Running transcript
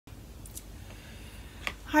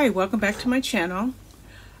Hi, welcome back to my channel.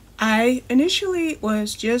 I initially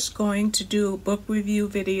was just going to do book review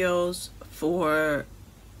videos for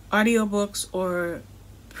audiobooks or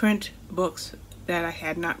print books that I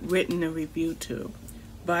had not written a review to,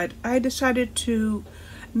 but I decided to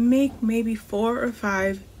make maybe 4 or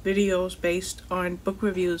 5 videos based on book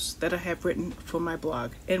reviews that I have written for my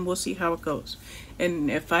blog, and we'll see how it goes. And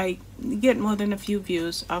if I get more than a few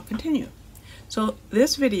views, I'll continue. So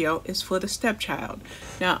this video is for the Stepchild.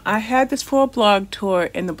 Now, I had this for a blog tour,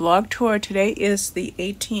 and the blog tour today is the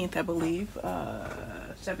 18th, I believe,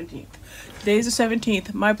 17th. Today is the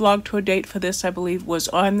 17th. My blog tour date for this, I believe, was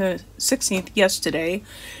on the 16th, yesterday,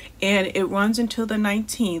 and it runs until the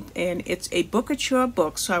 19th, and it's a Bookouture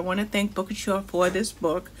book, so I want to thank Bookouture for this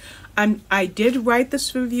book. I did write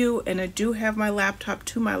this review, and I do have my laptop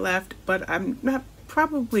to my left, but I'm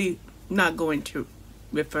probably not going to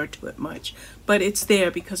refer to it much, but it's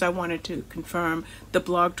there because I wanted to confirm the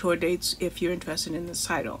blog tour dates if you're interested in the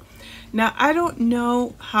title. Now, I don't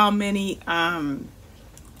know how many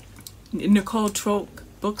Nicole Trope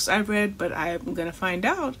books I read, but I'm gonna find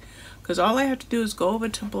out, because all I have to do is go over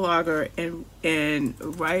to Blogger and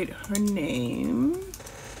write her name,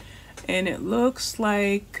 and it looks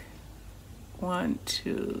like 1,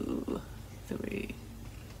 2, 3,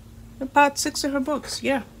 about 6 of her books.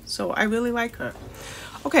 Yeah, so I really like her.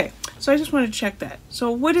 Okay, so I just wanted to check that.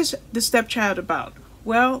 So what is the Stepchild about?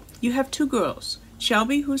 Well, you have 2 girls,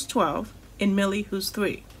 Shelby, who's 12, and Millie, who's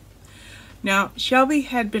 3. Now, Shelby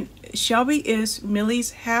is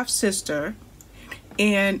Millie's half-sister,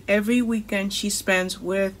 and every weekend she spends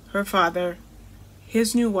with her father,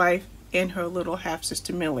 his new wife, and her little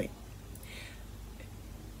half-sister Millie.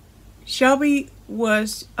 Shelby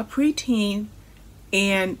was a preteen,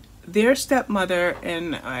 and their stepmother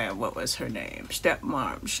and what was her name?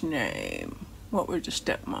 Stepmom's name. What was the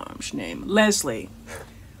stepmom's name? Leslie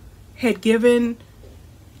had given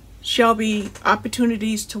Shelby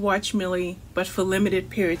opportunities to watch Millie, but for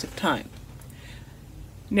limited periods of time.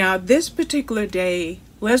 Now, this particular day,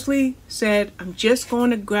 Leslie said, "I'm just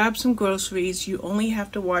going to grab some groceries. You only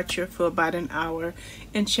have to watch her for about an hour."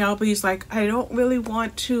 And Shelby's like, "I don't really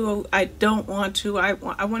want to. I don't want to. I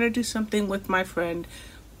want to do something with my friend."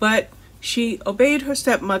 But she obeyed her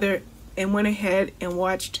stepmother and went ahead and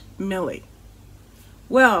watched Millie.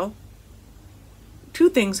 Well, 2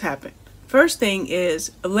 things happened. First thing is,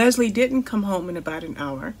 Leslie didn't come home in about an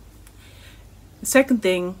hour. The second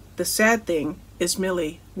thing, the sad thing, is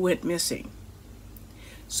Millie went missing.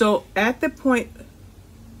 So at the point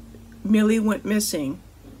Millie went missing,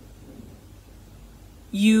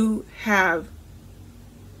 you have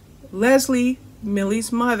Leslie,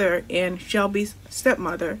 Millie's mother, and Shelby's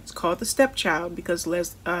stepmother. It's called the Stepchild because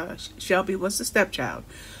Shelby was the stepchild.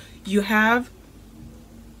 You have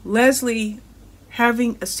Leslie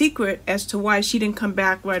having a secret as to why she didn't come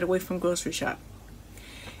back right away from grocery shop.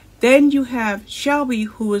 Then you have Shelby,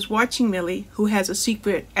 who is watching Millie, who has a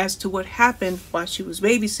secret as to what happened while she was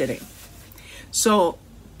babysitting. So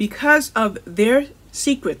because of their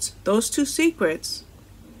secrets, those 2 secrets,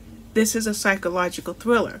 this is a psychological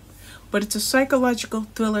thriller. But it's a psychological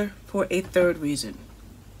thriller for a 3rd reason.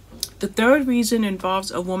 The 3rd reason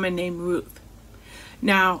involves a woman named Ruth.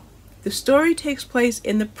 Now, the story takes place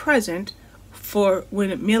in the present for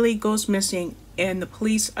when Millie goes missing and the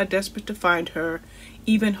police are desperate to find her,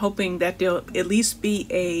 even hoping that there'll at least be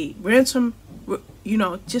a ransom, you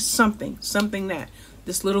know, just something that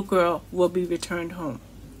this little girl will be returned home.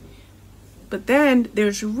 But then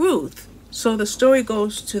there's Ruth, so the story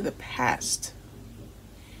goes to the past.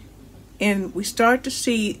 And we start to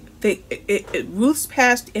see Ruth's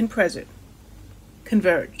past and present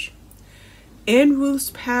converge. In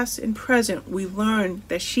Ruth's past and present, we learn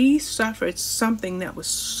that she suffered something that was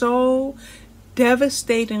so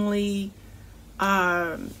devastatingly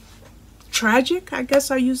tragic, I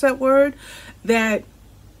guess I'll use that word, that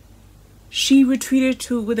she retreated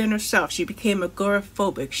to within herself. She became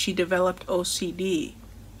agoraphobic. She developed OCD.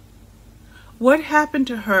 What happened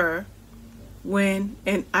to her when,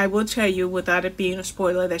 and I will tell you without it being a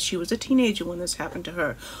spoiler, that she was a teenager when this happened to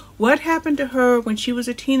her. What happened to her when she was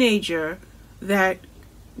a teenager that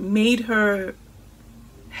made her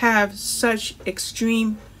have such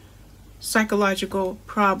extreme psychological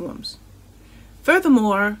problems?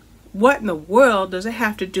 Furthermore, what in the world does it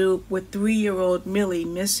have to do with 3-year-old Millie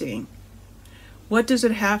missing? What does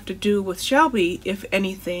it have to do with Shelby, if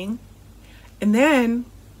anything? And then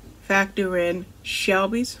factor in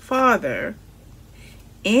Shelby's father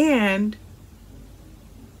and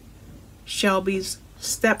Shelby's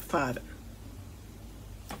stepfather.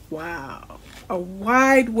 Wow. A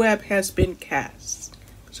wide web has been cast.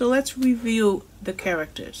 So let's review the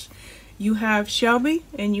characters. You have Shelby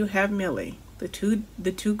and you have Millie, the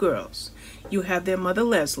two girls. You have their mother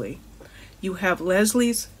Leslie. You have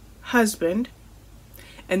Leslie's husband,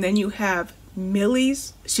 and then you have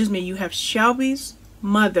you have Shelby's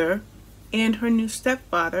mother and her new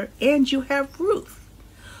stepfather, and you have Ruth.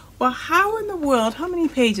 Well, how in the world, how many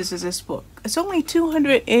pages is this book? It's only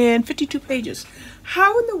 252 pages.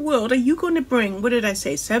 How in the world are you going to bring, what did I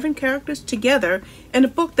say, 7 characters together in a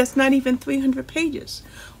book that's not even 300 pages?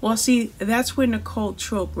 Well, see, that's where Nicole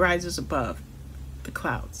Trope rises above the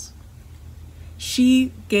clouds.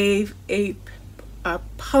 She gave a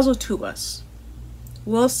puzzle to us.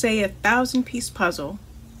 We'll say 1,000-piece puzzle,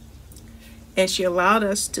 and she allowed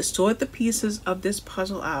us to sort the pieces of this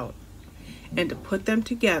puzzle out and to put them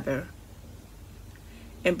together,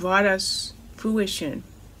 and brought us fruition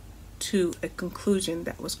to a conclusion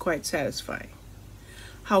that was quite satisfying.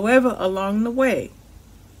 However, along the way,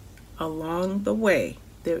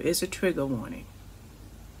 there is a trigger warning.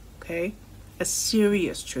 Okay? A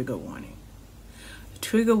serious trigger warning. A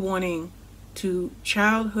trigger warning to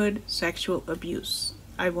childhood sexual abuse.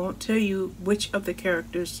 I won't tell you which of the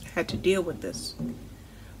characters had to deal with this,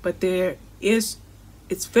 but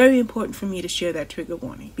it's very important for me to share that trigger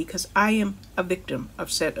warning because I am a victim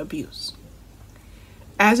of said abuse.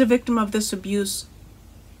 As a victim of this abuse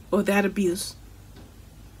or that abuse,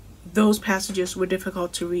 those passages were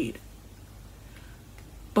difficult to read.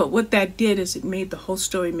 But what that did is it made the whole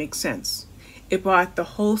story make sense. It brought the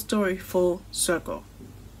whole story full circle.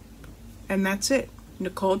 And that's it.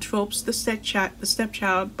 Nicole Trope's The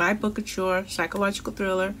Stepchild by Booker Shore, psychological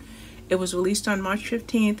thriller. It was released on March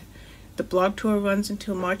 15th. The blog tour runs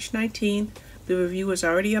until March 19th. The review is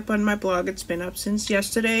already up on my blog. It's been up since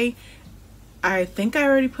yesterday. I think I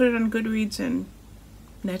already put it on Goodreads and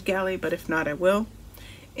NetGalley, but if not, I will.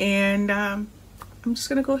 And I'm just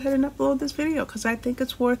going to go ahead and upload this video because I think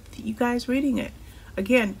it's worth you guys reading it.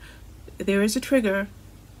 Again, there is a trigger,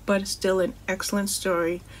 but it's still an excellent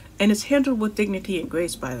story. And it's handled with dignity and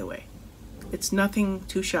grace, by the way. It's nothing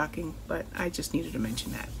too shocking, but I just needed to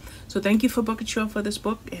mention that. So thank you for Booker Shore for this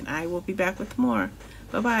book, and I will be back with more.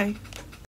 Bye-bye.